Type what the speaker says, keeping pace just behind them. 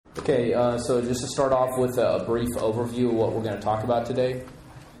Okay, so just to start off with a brief overview of what we're going to talk about today.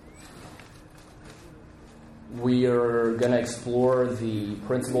 We are going to explore the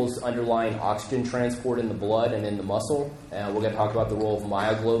principles underlying oxygen transport in the blood and in the muscle. And we're going to talk about the role of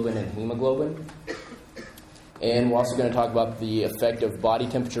myoglobin and hemoglobin. And we're also going to talk about the effect of body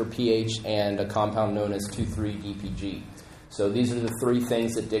temperature, pH, and a compound known as 2,3-DPG. So these are the three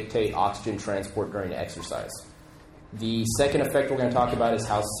things that dictate oxygen transport during exercise. The second effect we're going to talk about is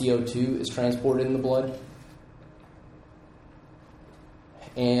how CO2 is transported in the blood.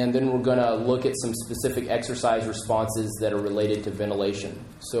 And then we're going to look at some specific exercise responses that are related to ventilation.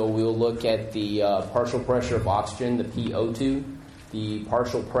 So we'll look at the partial pressure of oxygen, the PO2, the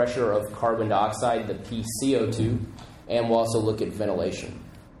partial pressure of carbon dioxide, the PCO2, and we'll also look at ventilation.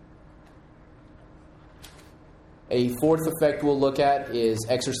 A fourth effect we'll look at is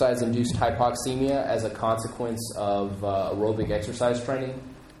exercise-induced hypoxemia as a consequence of aerobic exercise training.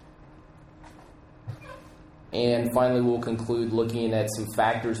 And finally, we'll conclude looking at some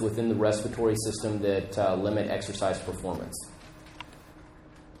factors within the respiratory system that limit exercise performance.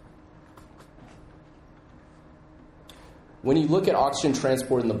 When you look at oxygen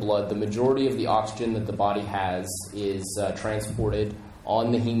transport in the blood, the majority of the oxygen that the body has is transported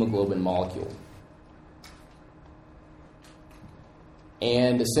on the hemoglobin molecule.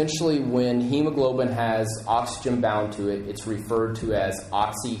 And essentially, when hemoglobin has oxygen bound to it, it's referred to as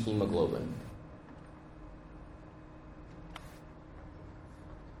oxyhemoglobin.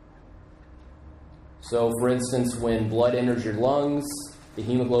 So, for instance, when blood enters your lungs, the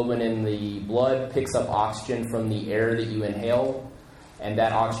hemoglobin in the blood picks up oxygen from the air that you inhale, and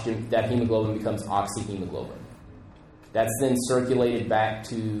that hemoglobin becomes oxyhemoglobin. That's then circulated back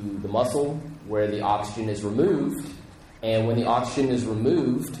to the muscle where the oxygen is removed. And when the oxygen is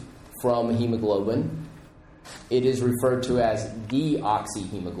removed from hemoglobin, it is referred to as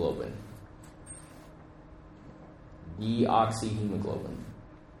deoxyhemoglobin. Deoxyhemoglobin.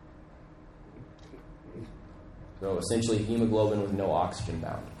 So essentially hemoglobin with no oxygen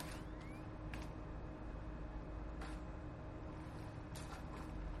bound.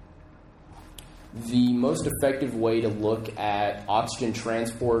 The most effective way to look at oxygen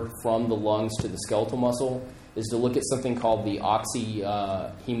transport from the lungs to the skeletal muscle is to look at something called the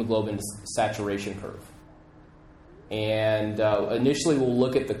oxyhemoglobin saturation curve. And initially we'll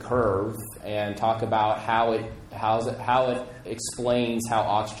look at the curve and talk about how it explains how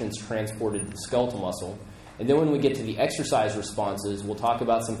oxygen is transported to the skeletal muscle. And then when we get to the exercise responses, we'll talk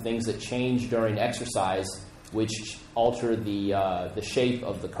about some things that change during exercise which alter the shape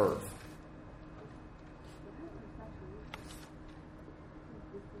of the curve.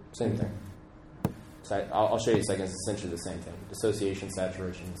 Same thing. I'll show you in a second. It's essentially the same thing. Dissociation,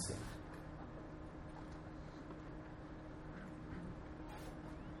 saturation.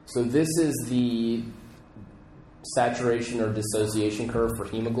 So this is the saturation or dissociation curve for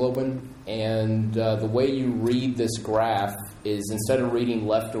hemoglobin. And the way you read this graph is instead of reading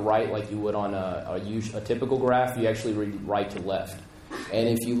left to right like you would on a typical graph, you actually read right to left. And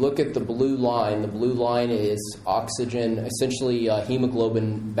if you look at the blue line is oxygen, essentially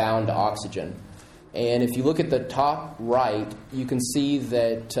hemoglobin bound to oxygen. And if you look at the top right, you can see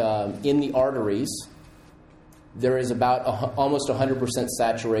that in the arteries, there is about almost 100%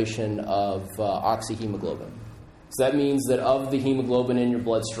 saturation of oxyhemoglobin. So that means that of the hemoglobin in your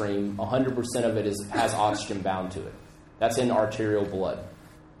bloodstream, 100% of it has oxygen bound to it. That's in arterial blood.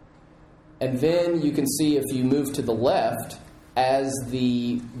 And then you can see if you move to the left, as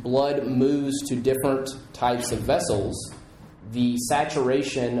the blood moves to different types of vessels, the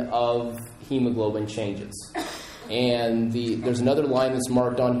saturation of hemoglobin changes. And there's another line that's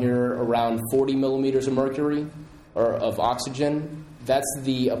marked on here around 40 millimeters of mercury, or of oxygen. That's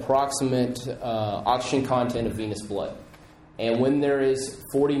the approximate oxygen content of venous blood. And when there is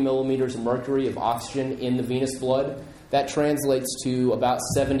 40 millimeters of mercury of oxygen in the venous blood, that translates to about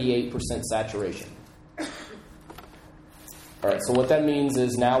 78% saturation. All right, so what that means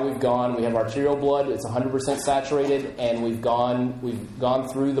is now we have arterial blood, it's 100% saturated, and we've gone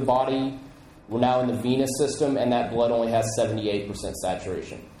through the body. We're now in the venous system, and that blood only has 78%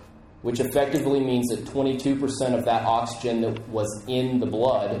 saturation, which effectively means that 22% of that oxygen that was in the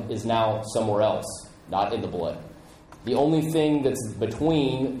blood is now somewhere else, not in the blood. The only thing that's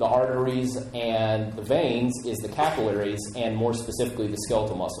between the arteries and the veins is the capillaries, and more specifically the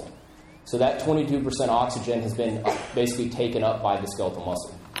skeletal muscle. So that 22% oxygen has been basically taken up by the skeletal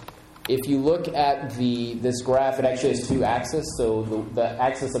muscle. If you look at this graph, it actually has two axes. So the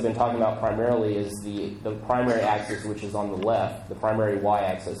axis I've been talking about primarily is the primary axis, which is on the left, the primary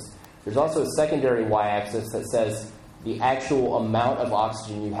y-axis. There's also a secondary y-axis that says the actual amount of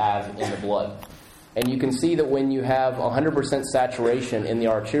oxygen you have in the blood. And you can see that when you have 100% saturation in the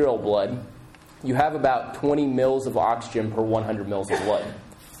arterial blood, you have about 20 mils of oxygen per 100 mils of blood.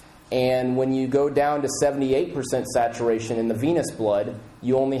 And when you go down to 78% saturation in the venous blood,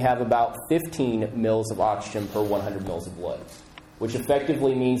 you only have about 15 mils of oxygen per 100 mils of blood, which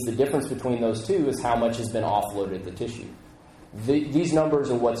effectively means the difference between those two is how much has been offloaded to the tissue. These numbers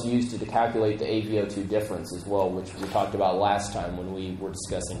are what's used to calculate the AVO2 difference as well, which we talked about last time when we were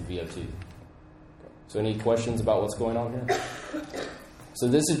discussing VO2. So any questions about what's going on here? So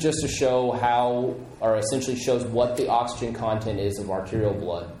this is just to show how, or essentially shows what the oxygen content is of arterial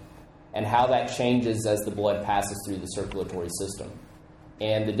blood and how that changes as the blood passes through the circulatory system.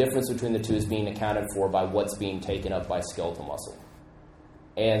 And the difference between the two is being accounted for by what's being taken up by skeletal muscle.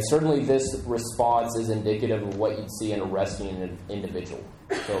 And certainly this response is indicative of what you'd see in a resting individual.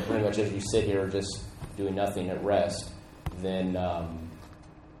 So pretty much as you sit here just doing nothing at rest, then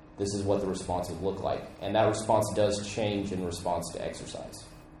this is what the response would look like. And that response does change in response to exercise.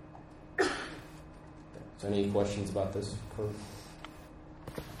 So any questions about this curve?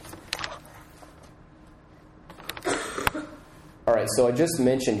 All right, so I just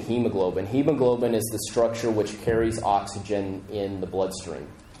mentioned hemoglobin. Hemoglobin is the structure which carries oxygen in the bloodstream.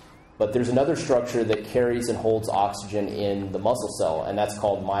 But there's another structure that carries and holds oxygen in the muscle cell, and that's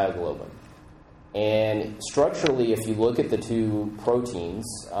called myoglobin. And structurally, if you look at the two proteins,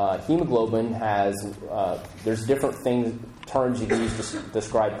 hemoglobin has, there's different terms you can use to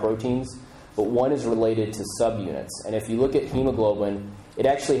describe proteins, but one is related to subunits. And if you look at hemoglobin, it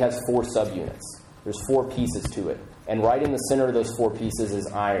actually has 4 subunits. There's 4 pieces to it. And right in the center of those 4 pieces is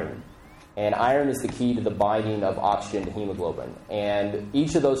iron. And iron is the key to the binding of oxygen to hemoglobin. And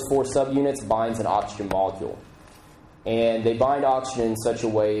each of those 4 subunits binds an oxygen molecule. And they bind oxygen in such a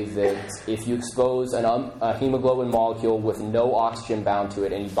way that if you expose a hemoglobin molecule with no oxygen bound to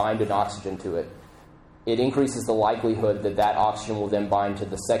it and you bind an oxygen to it, it increases the likelihood that that oxygen will then bind to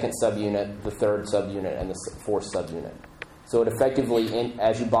the 2nd subunit, the 3rd subunit, and the 4th subunit. So it effectively,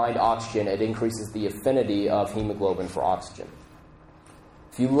 as you bind oxygen, it increases the affinity of hemoglobin for oxygen.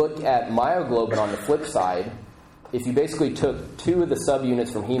 If you look at myoglobin on the flip side, if you basically took 2 of the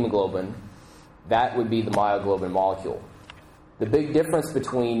subunits from hemoglobin, that would be the myoglobin molecule. The big difference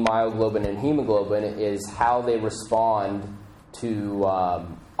between myoglobin and hemoglobin is how they respond to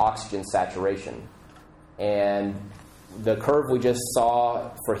oxygen saturation. And the curve we just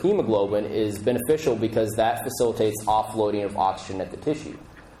saw for hemoglobin is beneficial because that facilitates offloading of oxygen at the tissue.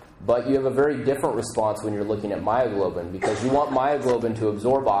 But you have a very different response when you're looking at myoglobin because you want myoglobin to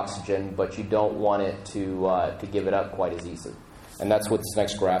absorb oxygen, but you don't want it to give it up quite as easily. And that's what this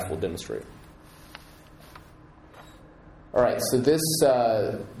next graph will demonstrate. All right, so this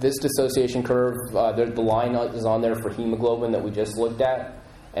dissociation curve, the line is on there for hemoglobin that we just looked at.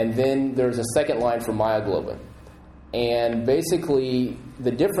 And then there's a second line for myoglobin. And basically,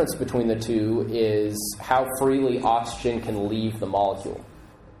 the difference between the two is how freely oxygen can leave the molecule.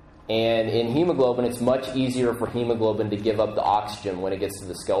 And in hemoglobin, it's much easier for hemoglobin to give up the oxygen when it gets to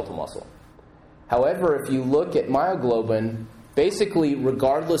the skeletal muscle. However, if you look at myoglobin, basically,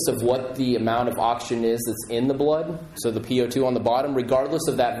 regardless of what the amount of oxygen is that's in the blood, so the PO2 on the bottom, regardless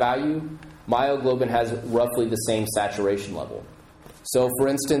of that value, myoglobin has roughly the same saturation level. So, for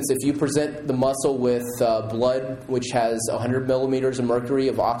instance, if you present the muscle with blood which has 100 millimeters of mercury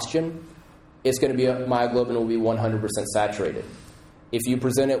of oxygen, it's going to be myoglobin will be 100% saturated. If you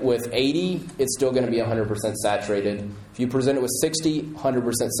present it with 80, it's still going to be 100% saturated. If you present it with 60,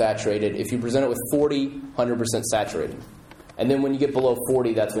 100% saturated. If you present it with 40, 100% saturated. And then when you get below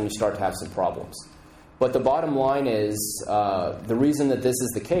 40, that's when you start to have some problems. But the bottom line is the reason that this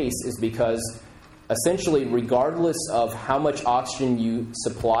is the case is because essentially, regardless of how much oxygen you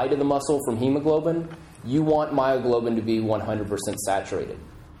supply to the muscle from hemoglobin, you want myoglobin to be 100% saturated.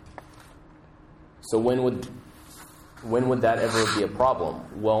 So when would that ever be a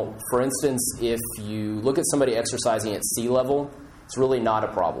problem? Well, for instance, if you look at somebody exercising at sea level, it's really not a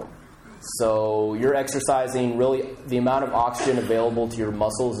problem. So you're exercising, really, the amount of oxygen available to your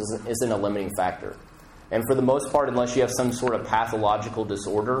muscles isn't a limiting factor. And for the most part, unless you have some sort of pathological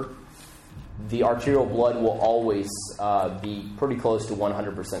disorder, the arterial blood will always be pretty close to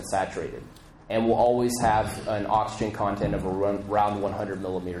 100% saturated and will always have an oxygen content of around 100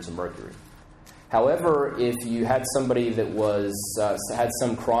 millimeters of mercury. However, if you had somebody that had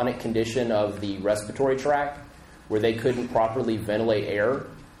some chronic condition of the respiratory tract where they couldn't properly ventilate air,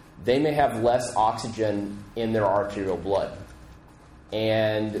 they may have less oxygen in their arterial blood.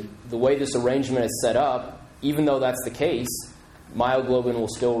 And the way this arrangement is set up, even though that's the case, myoglobin will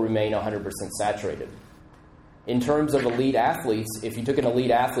still remain 100% saturated. In terms of elite athletes, if you took an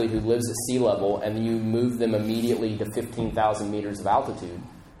elite athlete who lives at sea level and you moved them immediately to 15,000 meters of altitude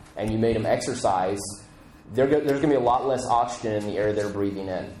and you made them exercise, there's going to be a lot less oxygen in the air they're breathing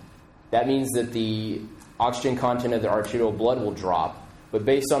in. That means that the oxygen content of their arterial blood will drop. But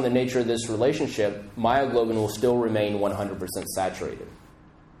based on the nature of this relationship, myoglobin will still remain 100% saturated.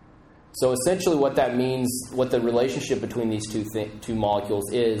 So essentially what that means, what the relationship between these two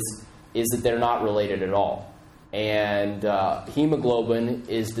molecules is that they're not related at all. And hemoglobin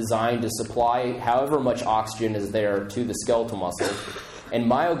is designed to supply however much oxygen is there to the skeletal muscle. And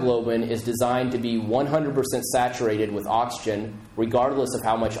myoglobin is designed to be 100% saturated with oxygen, regardless of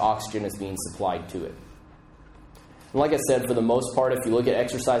how much oxygen is being supplied to it. And like I said, for the most part, if you look at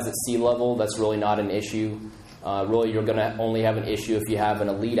exercise at sea level, that's really not an issue. Really, you're going to only have an issue if you have an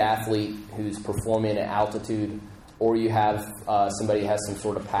elite athlete who's performing at altitude, or you have somebody who has some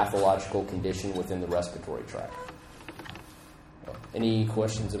sort of pathological condition within the respiratory tract. Any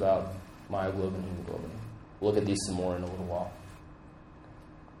questions about myoglobin and hemoglobin? We'll look at these some more in a little while.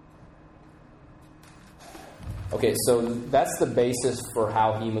 Okay, so that's the basis for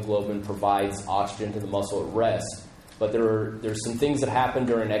how hemoglobin provides oxygen to the muscle at rest. But there's some things that happen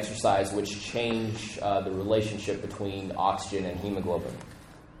during exercise which change the relationship between oxygen and hemoglobin.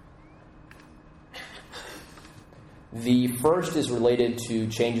 The first is related to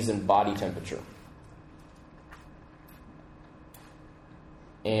changes in body temperature.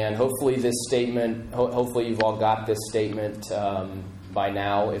 And hopefully hopefully you've all got this statement by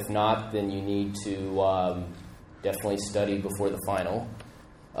now. If not, then you need to definitely study before the final.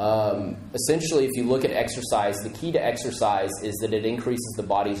 Essentially, if you look at exercise, the key to exercise is that it increases the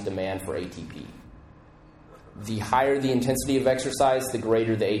body's demand for ATP. The higher the intensity of exercise, the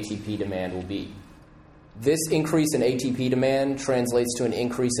greater the ATP demand will be. This increase in ATP demand translates to an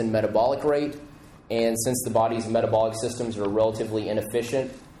increase in metabolic rate, and since the body's metabolic systems are relatively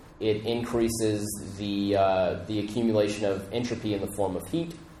inefficient, it increases the accumulation of entropy in the form of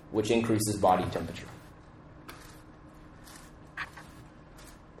heat, which increases body temperature.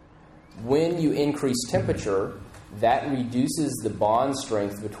 When you increase temperature, that reduces the bond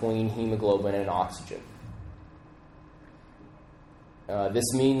strength between hemoglobin and oxygen.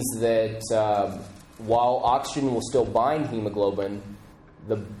 This means that while oxygen will still bind hemoglobin,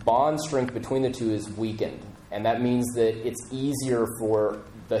 the bond strength between the two is weakened. And that means that it's easier for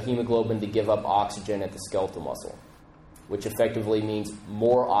the hemoglobin to give up oxygen at the skeletal muscle, which effectively means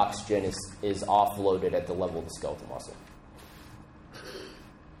more oxygen is offloaded at the level of the skeletal muscle.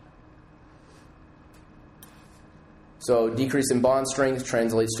 So decrease in bond strength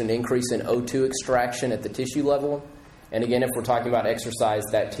translates to an increase in O2 extraction at the tissue level. And again, if we're talking about exercise,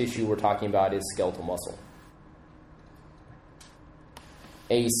 that tissue we're talking about is skeletal muscle.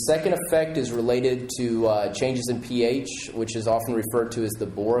 A second effect is related to changes in pH, which is often referred to as the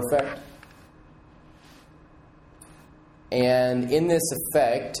Bohr effect. And in this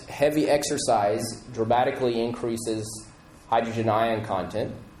effect, heavy exercise dramatically increases hydrogen ion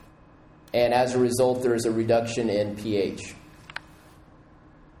content. And as a result, there is a reduction in pH.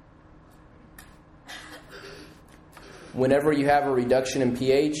 Whenever you have a reduction in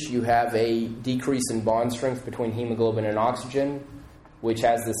pH, you have a decrease in bond strength between hemoglobin and oxygen, which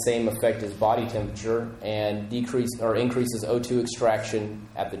has the same effect as body temperature and increases O2 extraction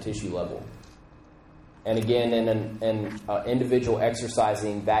at the tissue level. And again, in an individual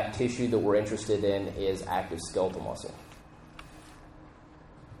exercising, that tissue that we're interested in is active skeletal muscle.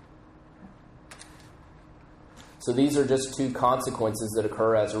 So these are just two consequences that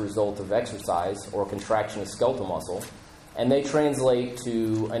occur as a result of exercise or contraction of skeletal muscle, and they translate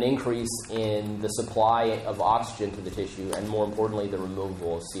to an increase in the supply of oxygen to the tissue, and more importantly, the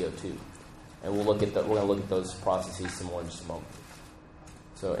removal of CO2. And we're going to look at those processes some more in just a moment.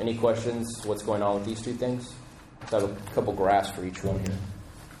 So, any questions? What's going on with these two things? I have a couple graphs for each one here.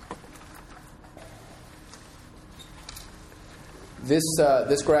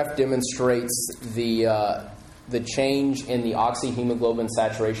 This graph demonstrates the change in the oxyhemoglobin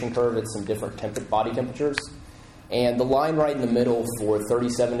saturation curve at some different body temperatures. And the line right in the middle for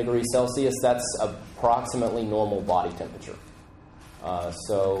 37 degrees Celsius, that's approximately normal body temperature.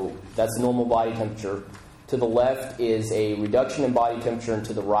 So that's normal body temperature. To the left is a reduction in body temperature, and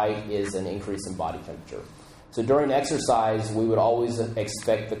to the right is an increase in body temperature. So during exercise, we would always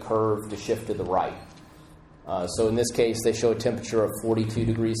expect the curve to shift to the right. So in this case, they show a temperature of 42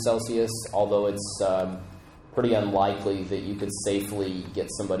 degrees Celsius, although it's pretty unlikely that you could safely get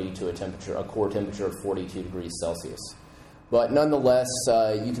somebody to a core temperature of 42 degrees Celsius. But nonetheless,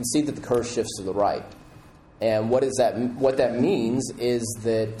 you can see that the curve shifts to the right. And what that means is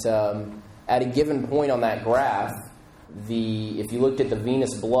that at a given point on that graph, if you looked at the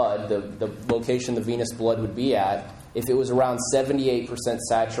venous blood, the location the venous blood would be at, if it was around 78%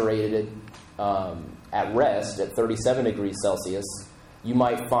 saturated at rest at 37 degrees Celsius, you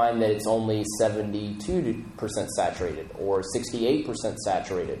might find that it's only 72% saturated or 68%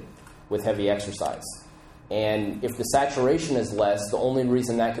 saturated with heavy exercise. And if the saturation is less, the only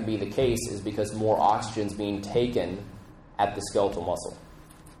reason that could be the case is because more oxygen is being taken at the skeletal muscle.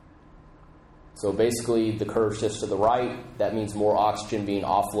 So basically, the curve shifts to the right. That means more oxygen being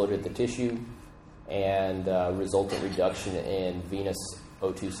offloaded the tissue and resultant reduction in venous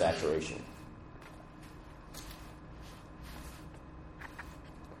O2 saturation.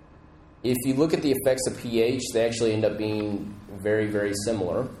 If you look at the effects of pH, they actually end up being very, very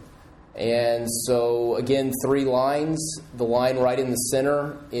similar. And so, again, 3 lines. The line right in the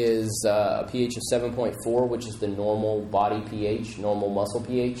center is a pH of 7.4, which is the normal body pH, normal muscle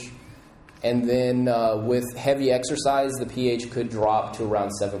pH. And then with heavy exercise, the pH could drop to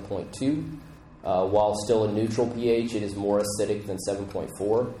around 7.2. While still a neutral pH, it is more acidic than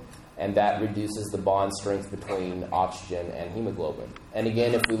 7.4. And that reduces the bond strength between oxygen and hemoglobin. And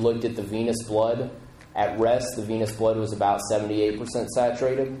again, if we looked at the venous blood, at rest, the venous blood was about 78%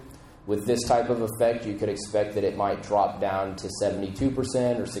 saturated. With this type of effect, you could expect that it might drop down to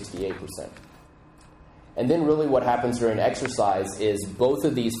 72% or 68%. And then really what happens during exercise is both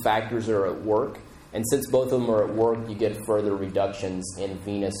of these factors are at work. And since both of them are at work, you get further reductions in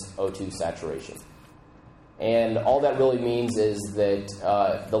venous O2 saturation. And all that really means is that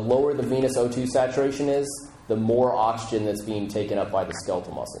the lower the venous O2 saturation is, the more oxygen that's being taken up by the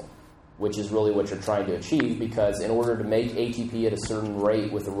skeletal muscle, which is really what you're trying to achieve, because in order to make ATP at a certain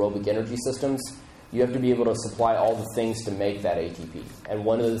rate with aerobic energy systems, you have to be able to supply all the things to make that ATP. And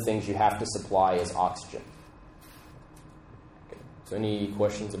one of the things you have to supply is oxygen. Okay. So any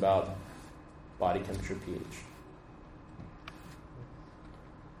questions about body temperature pH?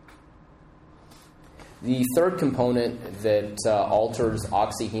 The third component that alters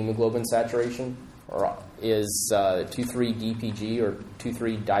oxyhemoglobin saturation is 2,3-DPG or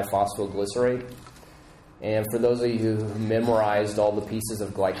 2,3-diphosphoglycerate. And for those of you who memorized all the pieces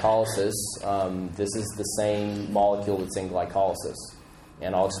of glycolysis, this is the same molecule that's in glycolysis.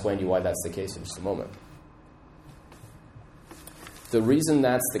 And I'll explain to you why that's the case in just a moment. The reason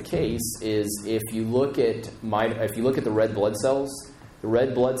that's the case is if you look at the red blood cells, the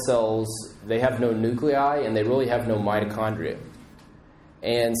red blood cells, they have no nuclei and they really have no mitochondria.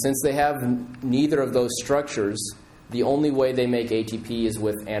 And since they have neither of those structures, the only way they make ATP is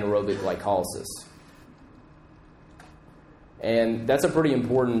with anaerobic glycolysis. And that's a pretty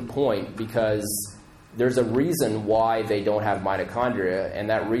important point because there's a reason why they don't have mitochondria, and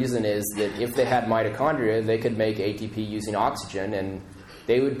that reason is that if they had mitochondria, they could make ATP using oxygen, and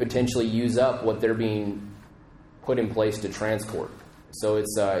they would potentially use up what they're being put in place to transport. So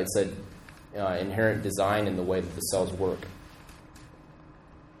it's an inherent design in the way that the cells work.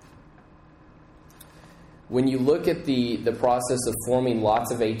 When you look at the process of forming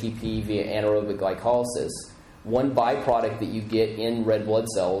lots of ATP via anaerobic glycolysis, one byproduct that you get in red blood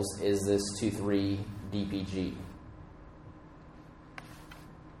cells is this 2,3-DPG.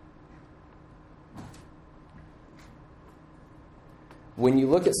 When you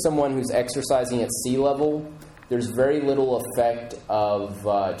look at someone who's exercising at sea level, there's very little effect of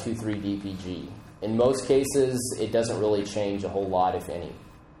 2,3-DPG. In most cases, it doesn't really change a whole lot, if any.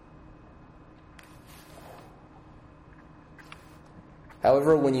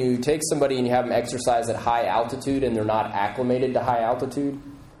 However, when you take somebody and you have them exercise at high altitude and they're not acclimated to high altitude,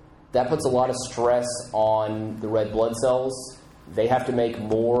 that puts a lot of stress on the red blood cells. They have to make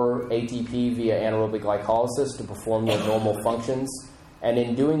more ATP via anaerobic glycolysis to perform their normal functions. And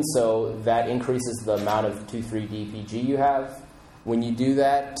in doing so, that increases the amount of 2,3-DPG you have. When you do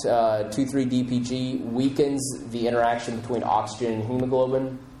that, 2,3-DPG weakens the interaction between oxygen and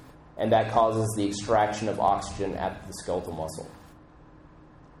hemoglobin, and that causes the extraction of oxygen at the skeletal muscle.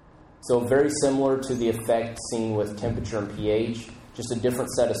 So very similar to the effect seen with temperature and pH, just a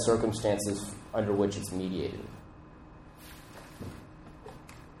different set of circumstances under which it's mediated.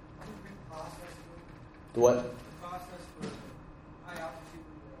 The what?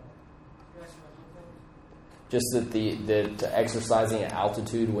 Just that exercising at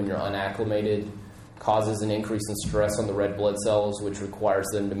altitude when you're unacclimated causes an increase in stress on the red blood cells, which requires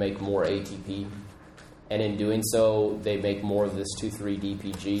them to make more ATP. And in doing so, they make more of this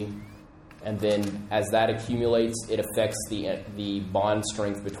 2,3-DPG. And then as that accumulates, it affects the bond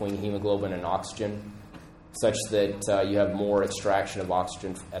strength between hemoglobin and oxygen, such that you have more extraction of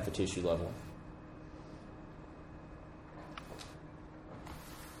oxygen at the tissue level.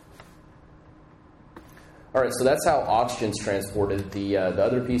 All right, so that's how oxygen's transported. The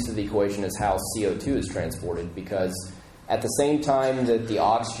other piece of the equation is how CO2 is transported, because at the same time that the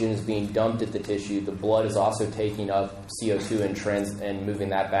oxygen is being dumped at the tissue, the blood is also taking up CO2 and moving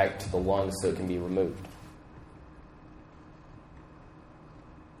that back to the lungs so it can be removed.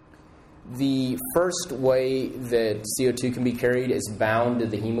 The first way that CO2 can be carried is bound to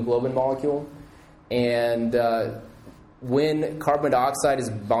the hemoglobin molecule. And when carbon dioxide is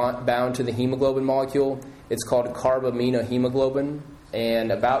bound to the hemoglobin molecule, it's called carbaminohemoglobin.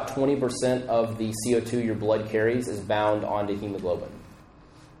 And about 20% of the CO2 your blood carries is bound onto hemoglobin.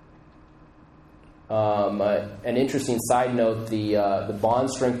 An interesting side note, the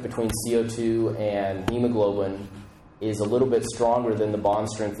bond strength between CO2 and hemoglobin is a little bit stronger than the bond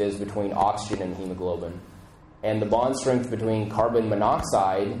strength is between oxygen and hemoglobin. And the bond strength between carbon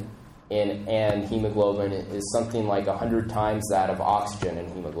monoxide and hemoglobin is something like 100 times that of oxygen and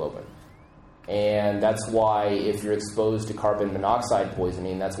hemoglobin. And that's why if you're exposed to carbon monoxide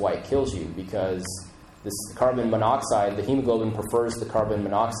poisoning, that's why it kills you, because this carbon monoxide, the hemoglobin prefers the carbon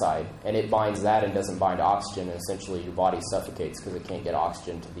monoxide, and it binds that and doesn't bind oxygen, and essentially your body suffocates because it can't get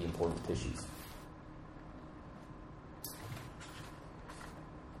oxygen to the important tissues.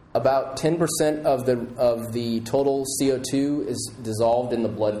 About 10% of the total CO2 is dissolved in the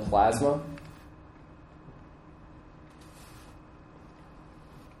blood plasma.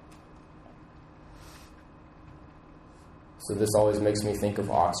 So this always makes me think of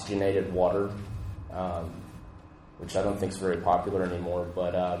oxygenated water, which I don't think is very popular anymore.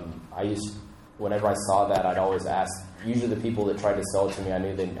 But whenever I saw that, I'd always ask. Usually the people that tried to sell it to me, I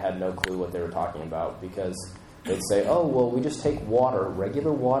knew they had no clue what they were talking about, because they'd say, oh, well, we just take water,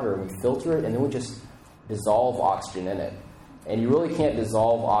 regular water, and we filter it, and then we just dissolve oxygen in it. And you really can't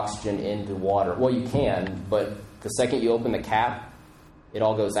dissolve oxygen into water. Well, you can, but the second you open the cap, it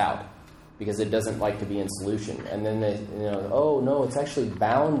all goes out, because it doesn't like to be in solution. And then oh, no, it's actually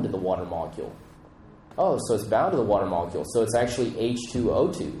bound to the water molecule. Oh, so it's bound to the water molecule. So it's actually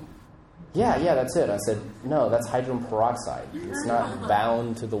H2O2. Yeah, that's it. I said, no, that's hydrogen peroxide. It's not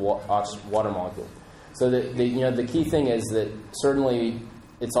bound to the water molecule. So the key thing is that certainly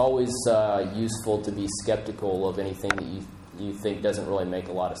it's always useful to be skeptical of anything that you think doesn't really make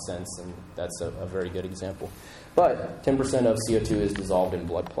a lot of sense, and that's a very good example. But 10% of CO2 is dissolved in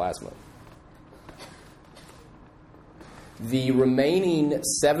blood plasma. The remaining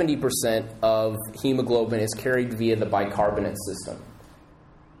 70% of hemoglobin is carried via the bicarbonate system.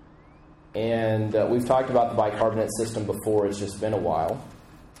 And we've talked about the bicarbonate system before. It's just been a while.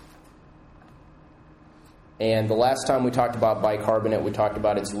 And the last time we talked about bicarbonate, we talked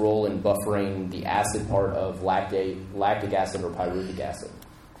about its role in buffering the acid part of lactic acid or pyruvic acid.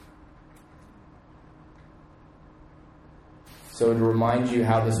 So to remind you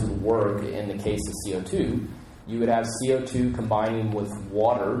how this would work in the case of CO2, you would have CO2 combining with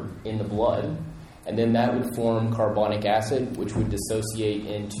water in the blood, and then that would form carbonic acid, which would dissociate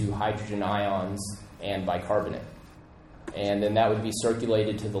into hydrogen ions and bicarbonate. And then that would be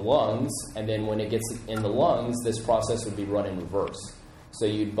circulated to the lungs, and then when it gets in the lungs, this process would be run in reverse. So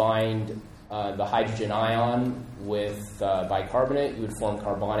you'd bind the hydrogen ion with bicarbonate, you would form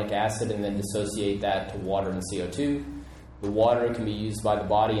carbonic acid, and then dissociate that to water and CO2. The water can be used by the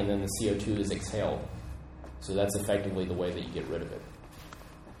body, and then the CO2 is exhaled. So that's effectively the way that you get rid of it.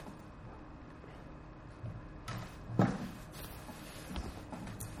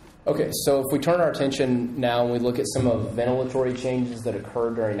 Okay, so if we turn our attention now and we look at some of the ventilatory changes that occur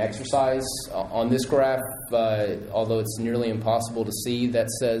during exercise, on this graph, although it's nearly impossible to see, that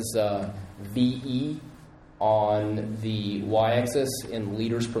says VE on the y-axis in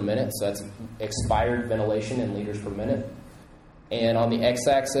liters per minute, so that's expired ventilation in liters per minute. And on the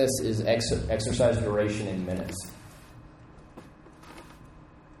x-axis is exercise duration in minutes.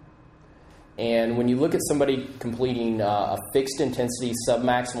 And when you look at somebody completing a fixed intensity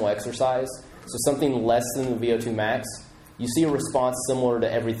submaximal exercise, so something less than the VO2 max, you see a response similar to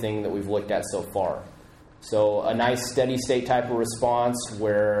everything that we've looked at so far. So a nice steady state type of response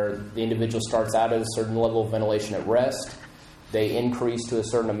where the individual starts out at a certain level of ventilation at rest, they increase to a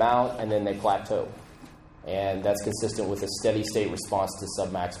certain amount, and then they plateau. And that's consistent with a steady state response to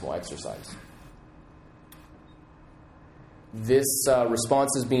submaximal exercise. This response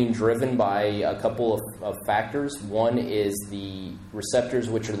is being driven by a couple of factors. One is the receptors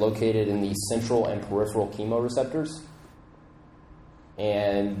which are located in the central and peripheral chemoreceptors.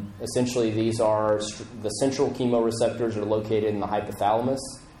 And essentially these are, the central chemoreceptors are located in the hypothalamus,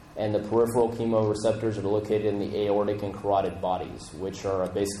 and the peripheral chemoreceptors are located in the aortic and carotid bodies, which are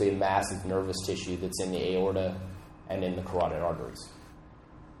basically a mass of nervous tissue that's in the aorta and in the carotid arteries.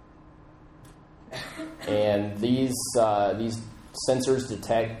 And these sensors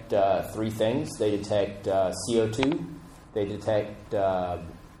detect three things. They detect CO2, they detect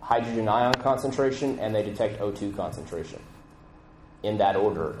hydrogen ion concentration, and they detect O2 concentration in that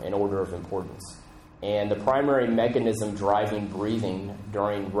order, in order of importance. And the primary mechanism driving breathing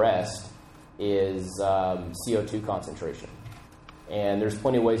during rest is CO2 concentration. And there's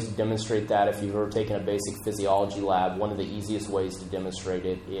plenty of ways to demonstrate that. If you've ever taken a basic physiology lab, one of the easiest ways to demonstrate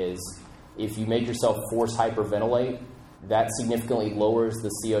it is if you make yourself force hyperventilate, that significantly lowers the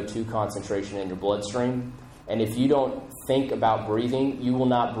CO2 concentration in your bloodstream. And if you don't think about breathing, you will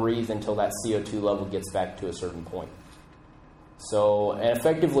not breathe until that CO2 level gets back to a certain point. So, and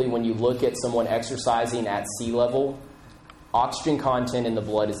effectively, when you look at someone exercising at sea level, oxygen content in the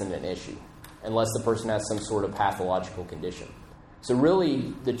blood isn't an issue, unless the person has some sort of pathological condition. So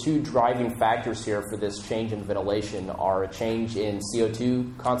really, the two driving factors here for this change in ventilation are a change in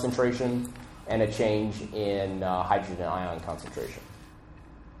CO2 concentration and a change in hydrogen ion concentration.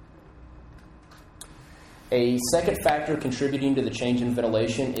 A second factor contributing to the change in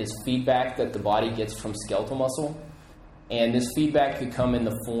ventilation is feedback that the body gets from skeletal muscle. And this feedback could come in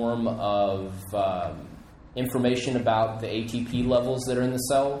the form of information about the ATP levels that are in the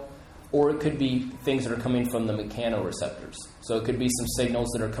cell, or it could be things that are coming from the mechanoreceptors. So it could be some signals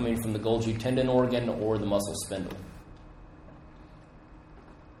that are coming from the Golgi tendon organ or the muscle spindle.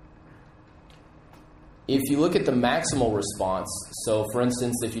 If you look at the maximal response, so for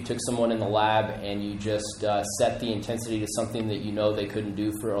instance, if you took someone in the lab and you just set the intensity to something that you know they couldn't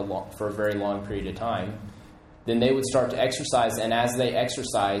do for a very long period of time, then they would start to exercise, and as they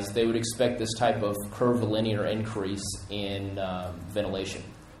exercise, they would expect this type of curvilinear increase in ventilation,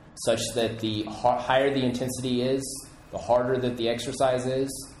 such that the higher the intensity is, the harder that the exercise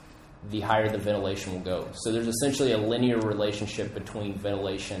is, the higher the ventilation will go. So there's essentially a linear relationship between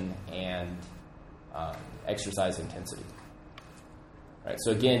ventilation and exercise intensity. Right,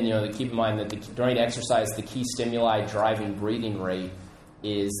 so again, keep in mind that during exercise, the key stimuli driving breathing rate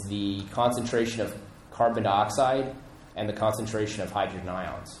is the concentration of carbon dioxide and the concentration of hydrogen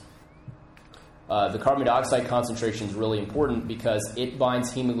ions. The carbon dioxide concentration is really important because it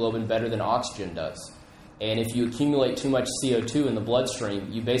binds hemoglobin better than oxygen does. And if you accumulate too much CO2 in the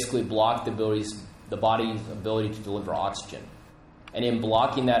bloodstream, you basically block the body's ability to deliver oxygen. And in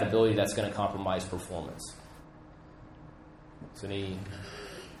blocking that ability, that's going to compromise performance. So any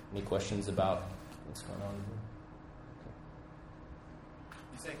questions about what's going on here?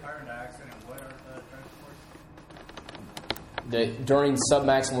 You say carbon dioxide, and what are the transports? During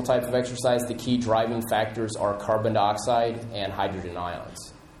submaximal type of exercise, the key driving factors are carbon dioxide and hydrogen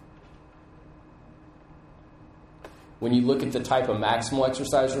ions. When you look at the type of maximal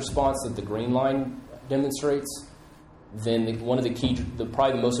exercise response that the green line demonstrates, then one of the key,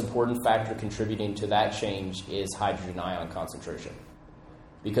 probably the most important factor contributing to that change is hydrogen ion concentration.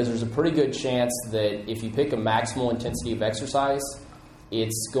 Because there's a pretty good chance that if you pick a maximal intensity of exercise,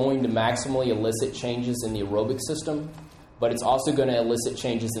 it's going to maximally elicit changes in the aerobic system, but it's also going to elicit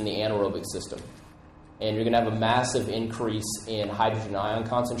changes in the anaerobic system. And you're going to have a massive increase in hydrogen ion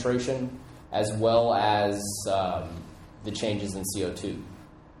concentration as well as the changes in CO2.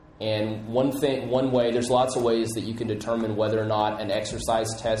 And one way, there's lots of ways that you can determine whether or not an exercise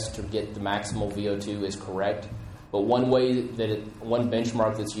test to get the maximal VO2 is correct. But one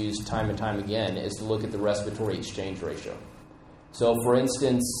benchmark that's used time and time again is to look at the respiratory exchange ratio. So, for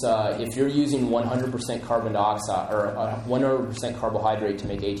instance, if you're using 100% carbon dioxide or 100% carbohydrate to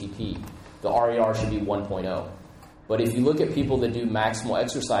make ATP, the RER should be 1.0. But if you look at people that do maximal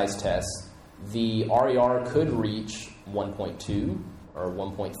exercise tests, the RER could reach 1.2 or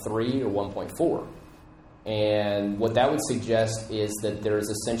 1.3 or 1.4. And what that would suggest is that there is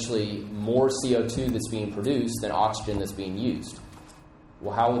essentially more CO2 that's being produced than oxygen that's being used.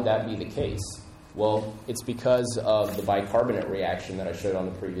 Well, how would that be the case? Well, it's because of the bicarbonate reaction that I showed on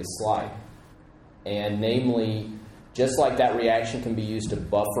the previous slide. And namely, just like that reaction can be used to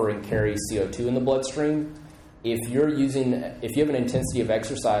buffer and carry CO2 in the bloodstream, if you have an intensity of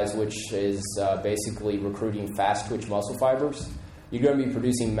exercise which is basically recruiting fast twitch muscle fibers, you're going to be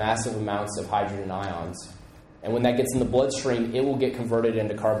producing massive amounts of hydrogen ions. And when that gets in the bloodstream, it will get converted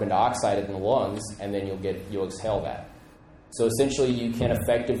into carbon dioxide in the lungs, and then you'll exhale that. So essentially, you can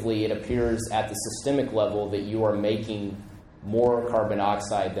effectively, it appears at the systemic level that you are making more carbon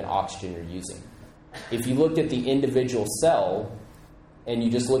dioxide than oxygen you're using. If you looked at the individual cell, and you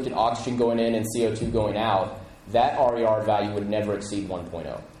just looked at oxygen going in and CO2 going out, that RER value would never exceed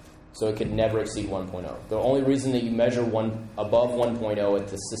 1.0. So it could never exceed 1.0. The only reason that you measure above 1.0 at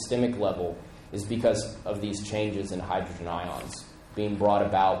the systemic level is because of these changes in hydrogen ions being brought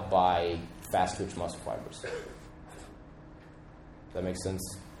about by fast twitch muscle fibers. Does that make sense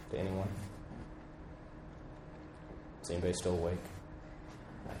to anyone? Is anybody still awake?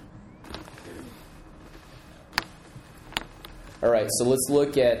 All right, so let's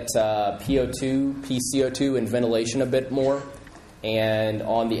look at PO2, PCO2, and ventilation a bit more. And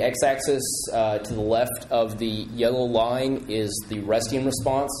on the x-axis, to the left of the yellow line is the resting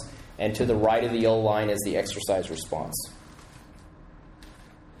response, and to the right of the yellow line is the exercise response.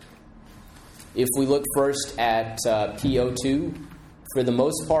 If we look first at PO2, for the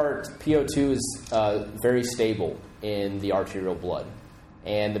most part, PO2 is very stable in the arterial blood.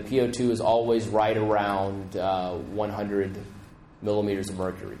 And the PO2 is always right around 100 millimeters of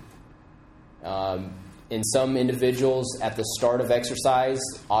mercury. In some individuals, at the start of exercise,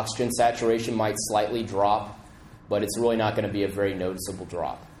 oxygen saturation might slightly drop, but it's really not going to be a very noticeable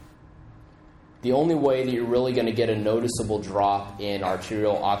drop. The only way that you're really going to get a noticeable drop in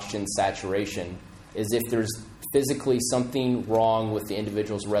arterial oxygen saturation is if there's physically something wrong with the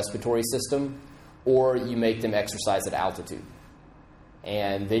individual's respiratory system, or you make them exercise at altitude.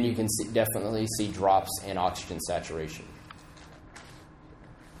 And then you can definitely see drops in oxygen saturation.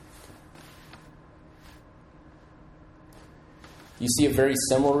 You see a very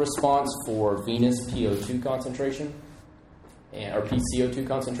similar response for venous PO2 concentration, or PCO2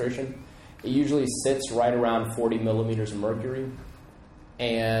 concentration. It usually sits right around 40 millimeters of mercury,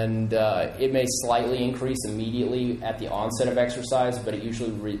 and it may slightly increase immediately at the onset of exercise, but it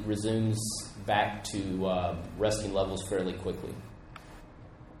usually resumes back to resting levels fairly quickly.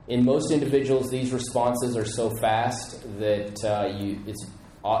 In most individuals, these responses are so fast that it's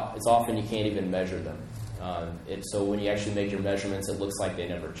often you can't even measure them. So when you actually make your measurements, it looks like they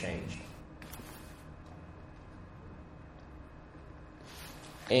never changed.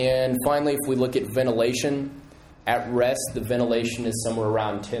 And finally, if we look at ventilation, at rest, the ventilation is somewhere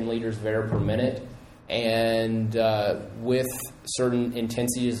around 10 liters of air per minute. And with certain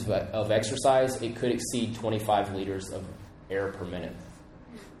intensities of exercise, it could exceed 25 liters of air per minute.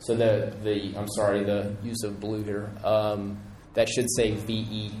 So the use of blue here, that should say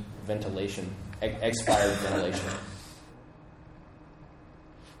VE, ventilation, expired ventilation.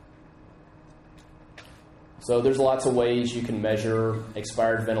 So there's lots of ways you can measure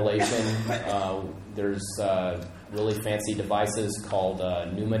expired ventilation. There's really fancy devices called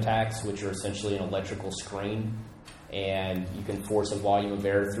pneumatacs, which are essentially an electrical screen, and you can force a volume of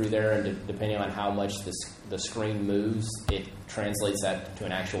air through there, and depending on how much the screen moves, it translates that to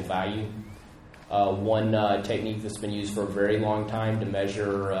an actual value. One technique that's been used for a very long time to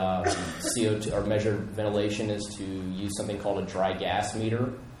measure CO2 or measure ventilation is to use something called a dry gas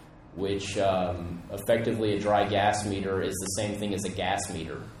meter, which effectively a dry gas meter is the same thing as a gas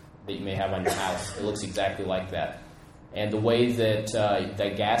meter that you may have on your house. It looks exactly like that. And the way that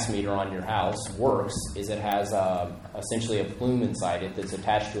that gas meter on your house works is it has essentially a plume inside it that's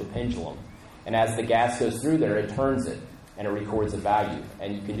attached to a pendulum. And as the gas goes through there, it turns it, and it records a value.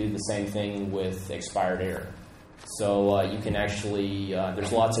 And you can do the same thing with expired air. So you can actually,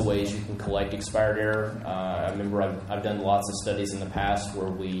 there's lots of ways you can collect expired air. I remember I've done lots of studies in the past where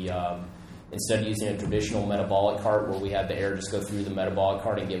we, instead of using a traditional metabolic cart where we had the air just go through the metabolic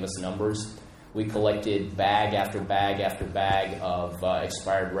cart and give us numbers, we collected bag after bag after bag of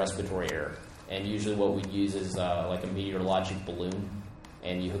expired respiratory air. And usually what we'd use is like a meteorologic balloon.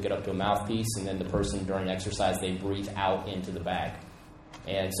 And you hook it up to a mouthpiece, and then the person during exercise, they breathe out into the bag.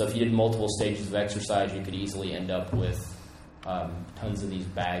 And so if you did multiple stages of exercise, you could easily end up with tons of these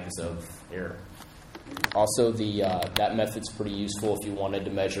bags of air. Also, that method's pretty useful if you wanted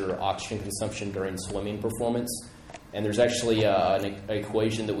to measure oxygen consumption during swimming performance. And there's actually an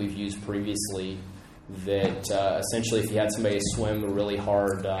equation that we've used previously that essentially if you had somebody swim a really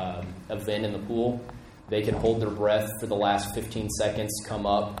hard event in the pool, they can hold their breath for the last 15 seconds, come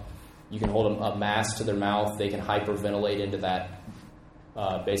up. You can hold a mask to their mouth. They can hyperventilate into that,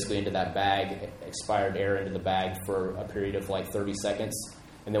 basically into that bag, expired air into the bag for a period of like 30 seconds.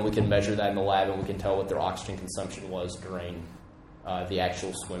 And then we can measure that in the lab, and we can tell what their oxygen consumption was during the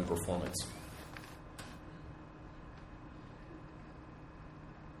actual swim performance.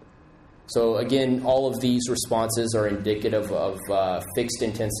 So again, all of these responses are indicative of fixed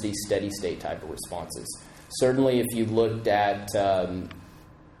intensity, steady state type of responses. Certainly if you looked at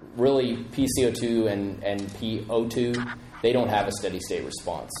really PCO2 and PO2, they don't have a steady state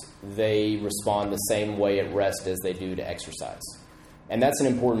response. They respond the same way at rest as they do to exercise. And that's an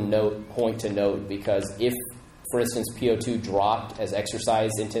important point to note, because if, for instance, PO2 dropped as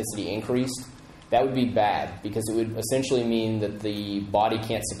exercise intensity increased, that would be bad, because it would essentially mean that the body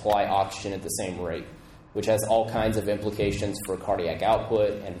can't supply oxygen at the same rate. which has all kinds of implications for cardiac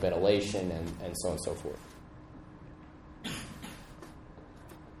output and ventilation and so on and so forth.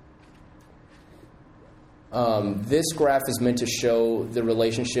 This graph is meant to show the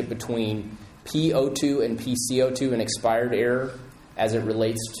relationship between PO2 and PCO2 in expired air as it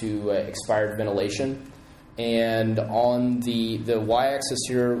relates to expired ventilation. And on the y-axis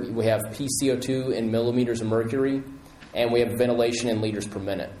here, we have PCO2 in millimeters of mercury, and we have ventilation in liters per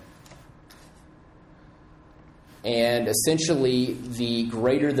minute. And essentially, the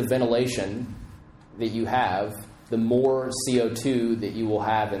greater the ventilation that you have, the more CO2 that you will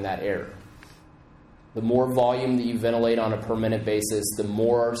have in that air. The more volume that you ventilate on a per minute basis, the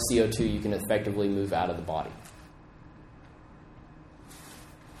more CO2 you can effectively move out of the body.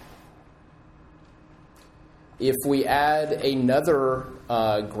 If we add another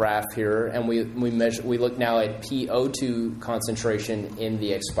graph here, and we look now at PO2 concentration in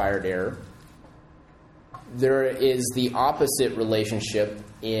the expired air, there is the opposite relationship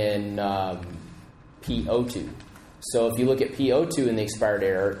in PO2. So if you look at PO2 in the expired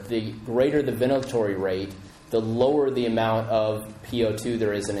air, the greater the ventilatory rate, the lower the amount of PO2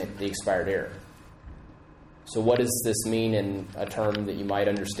 there is in the expired air. So what does this mean in a term that you might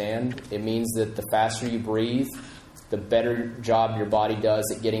understand? It means that the faster you breathe, the better job your body does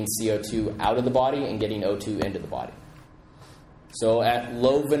at getting CO2 out of the body and getting O2 into the body. So at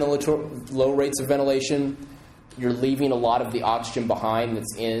low rates of ventilation, you're leaving a lot of the oxygen behind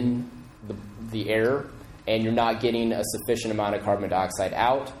that's in the air, and you're not getting a sufficient amount of carbon dioxide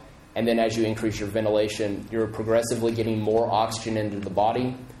out. And then as you increase your ventilation, you're progressively getting more oxygen into the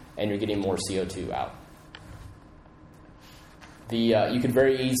body, and you're getting more CO2 out. You could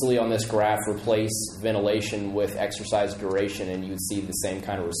very easily on this graph replace ventilation with exercise duration, and you would see the same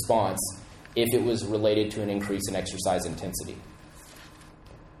kind of response if it was related to an increase in exercise intensity.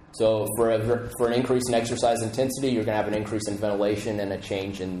 So for an increase in exercise intensity, you're going to have an increase in ventilation and a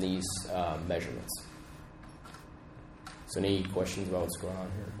change in these measurements. So any questions about what's going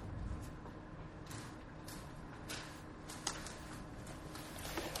on here?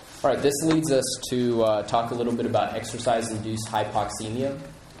 All right, this leads us to talk a little bit about exercise-induced hypoxemia.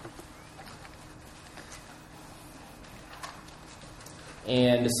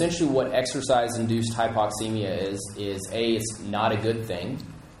 And essentially what exercise-induced hypoxemia is A, it's not a good thing.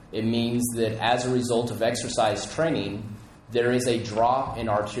 It means that as a result of exercise training, there is a drop in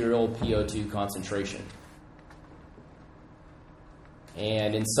arterial PO2 concentration.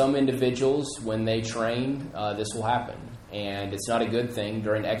 And in some individuals, when they train, this will happen. And it's not a good thing.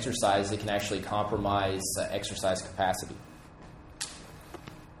 During exercise, it can actually compromise exercise capacity.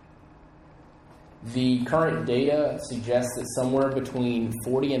 The current data suggests that somewhere between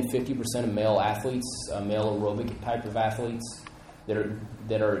 40 and 50% of male athletes, male aerobic type of athletes,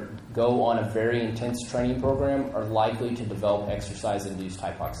 that go on a very intense training program are likely to develop exercise-induced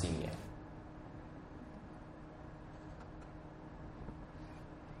hypoxemia.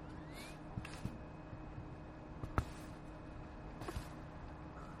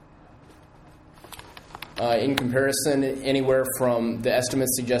 In comparison, the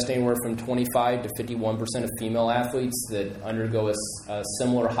estimates suggest anywhere from 25 to 51% of female athletes that undergo a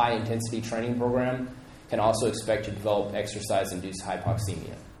similar high-intensity training program can also expect to develop exercise-induced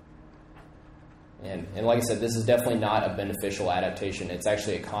hypoxemia. And like I said, this is definitely not a beneficial adaptation. It's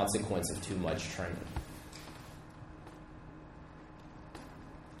actually a consequence of too much training.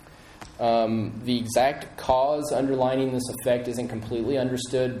 The exact cause underlying this effect isn't completely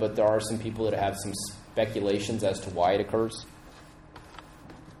understood, but there are some people that have some speculations as to why it occurs.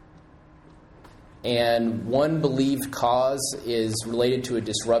 And one believed cause is related to a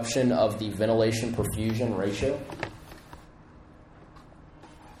disruption of the ventilation-perfusion ratio.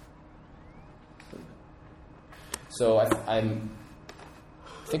 So I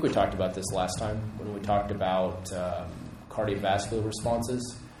think we talked about this last time when we talked about cardiovascular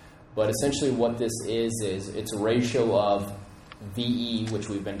responses. But essentially what this is it's a ratio of VE, which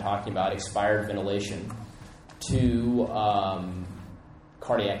we've been talking about, expired ventilation, to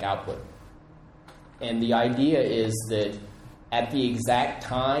cardiac output. And the idea is that at the exact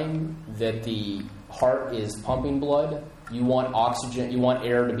time that the heart is pumping blood, you want oxygen, you want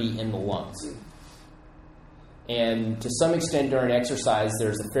air to be in the lungs. And to some extent during exercise,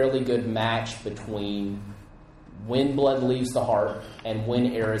 there's a fairly good match between when blood leaves the heart and when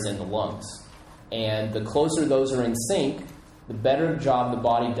air is in the lungs. And the closer those are in sync, the better job the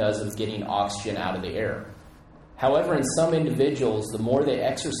body does of getting oxygen out of the air. However, in some individuals, the more they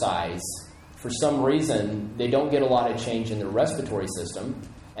exercise, for some reason, they don't get a lot of change in their respiratory system,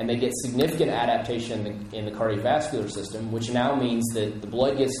 and they get significant adaptation in the cardiovascular system, which now means that the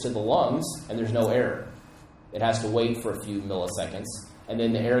blood gets to the lungs and there's no air. It has to wait for a few milliseconds, and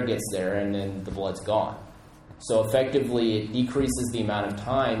then the air gets there, and then the blood's gone. So effectively, it decreases the amount of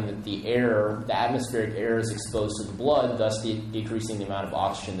time that the atmospheric air is exposed to the blood, thus decreasing the amount of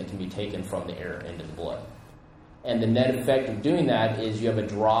oxygen that can be taken from the air into the blood. And the net effect of doing that is you have a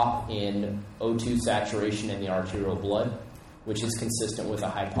drop in O2 saturation in the arterial blood, which is consistent with a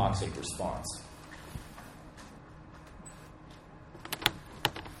hypoxic response.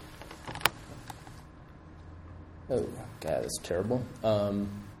 Oh, God, that's terrible.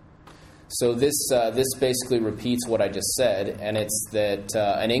 So this basically repeats what I just said, and it's that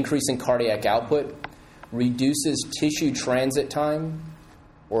an increase in cardiac output reduces tissue transit time,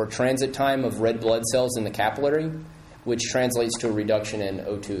 or transit time of red blood cells in the capillary, which translates to a reduction in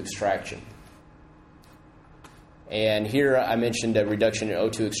O2 extraction. And here I mentioned a reduction in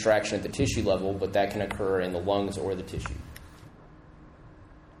O2 extraction at the tissue level, but that can occur in the lungs or the tissue.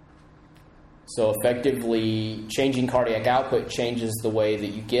 So effectively, changing cardiac output changes the way that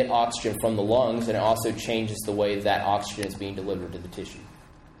you get oxygen from the lungs, and it also changes the way that oxygen is being delivered to the tissue.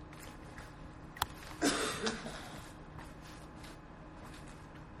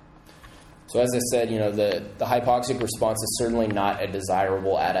 So as I said, the hypoxic response is certainly not a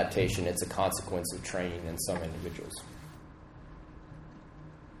desirable adaptation. It's a consequence of training in some individuals.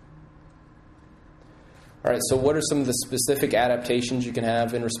 All right, so what are some of the specific adaptations you can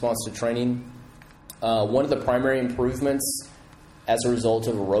have in response to training? One of the primary improvements as a result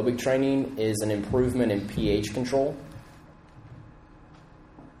of aerobic training is an improvement in pH control.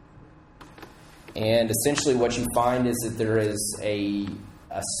 And essentially what you find is that there is a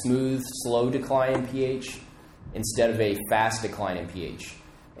smooth, slow decline in pH instead of a fast decline in pH.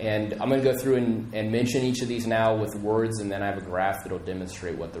 And I'm going to go through and mention each of these now with words, and then I have a graph that will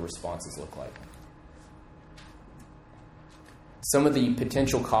demonstrate what the responses look like. Some of the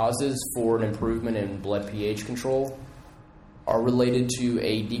potential causes for an improvement in blood pH control are related to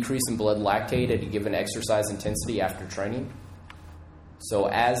a decrease in blood lactate at a given exercise intensity after training. So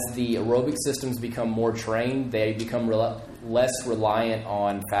as the aerobic systems become more trained, they become less reliant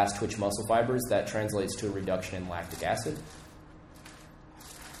on fast-twitch muscle fibers. That translates to a reduction in lactic acid.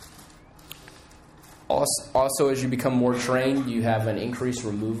 Also, as you become more trained, you have an increased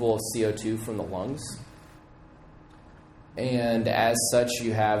removal of CO2 from the lungs. And as such,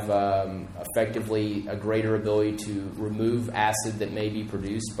 you have effectively a greater ability to remove acid that may be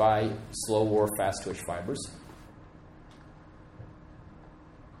produced by slow or fast-twitch fibers.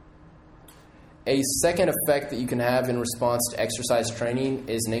 A second effect that you can have in response to exercise training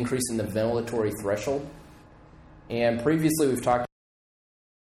is an increase in the ventilatory threshold. And previously we've talked